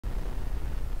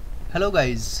Hello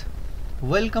guys,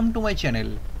 welcome to my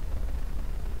channel.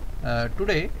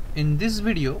 Today in this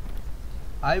video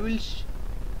I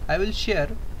will share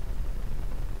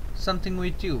something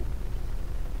with you.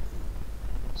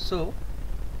 So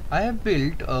I have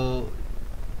built a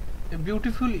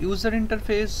beautiful user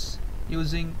interface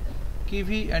using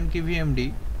Kivy and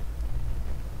kivymd.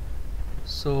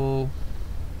 So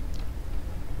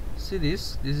see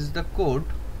this is the code,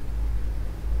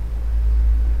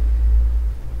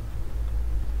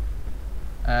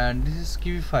 and this is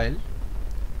kivy file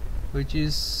which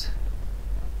is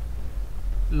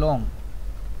long.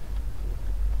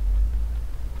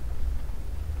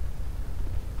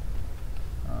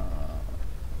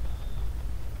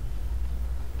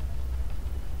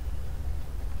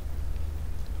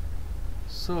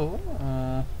 So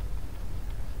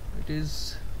it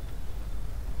is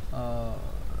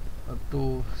up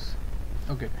to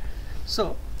okay.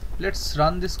 So let's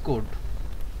run this code.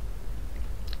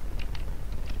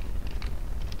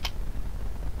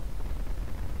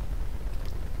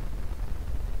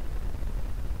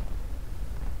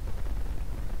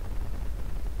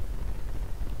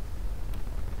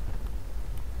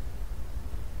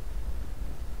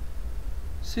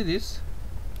 See this,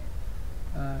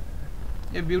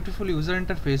 a beautiful user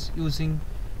interface using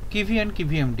Kivy and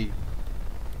kivymd.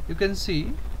 You can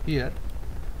see here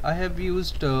I have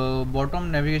used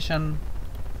bottom navigation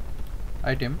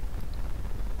item,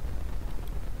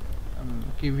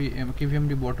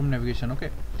 kivymd bottom navigation,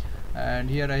 okay, and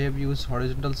here I have used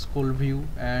horizontal scroll view,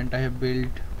 and I have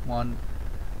built one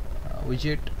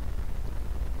widget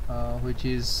which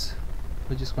is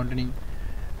containing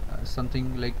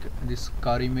something like this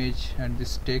car image and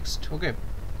this text, okay,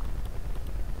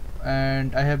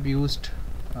 and I have used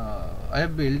I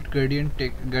have built gradient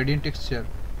texture,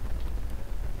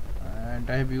 and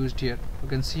I have used here, you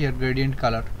can see here, gradient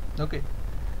color, okay,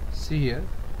 see here,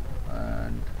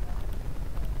 and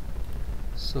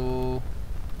so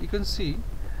you can see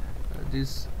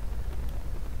this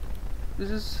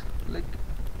is like,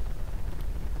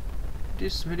 it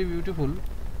is very beautiful,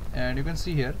 and you can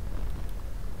see here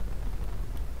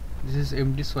this is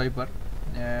empty swiper,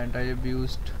 and I have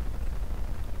used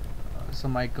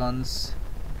some icons,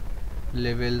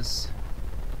 labels,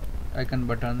 icon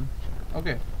button,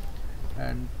 okay,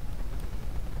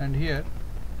 and here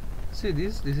see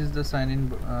this is the sign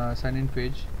in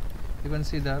page. You can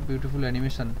see the beautiful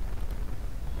animation,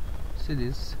 see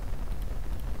this,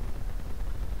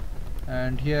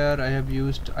 and here I have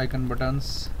used icon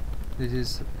buttons. This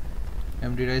is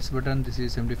empty rise button, this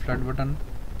is empty flat button,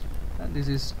 and this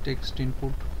is text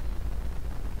input,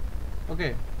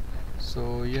 okay.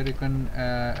 So here you can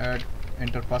add,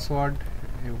 enter password,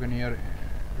 you can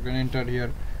enter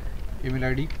here email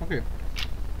ID, okay.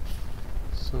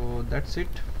 So that's it.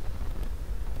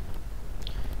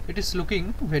 It is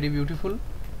looking very beautiful.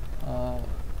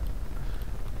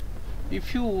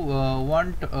 If you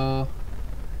want a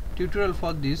tutorial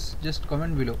for this, just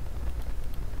comment below,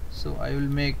 so I will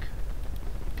make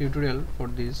tutorial for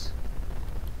this,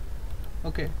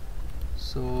 okay.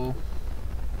 So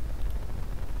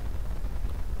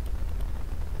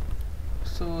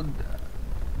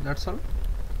that's all.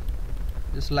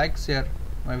 Just like, share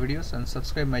my videos, and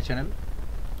subscribe my channel,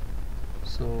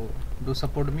 so do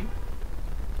support me.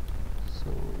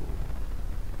 So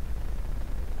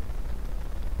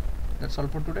that's all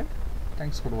for today.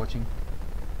 Thanks for watching.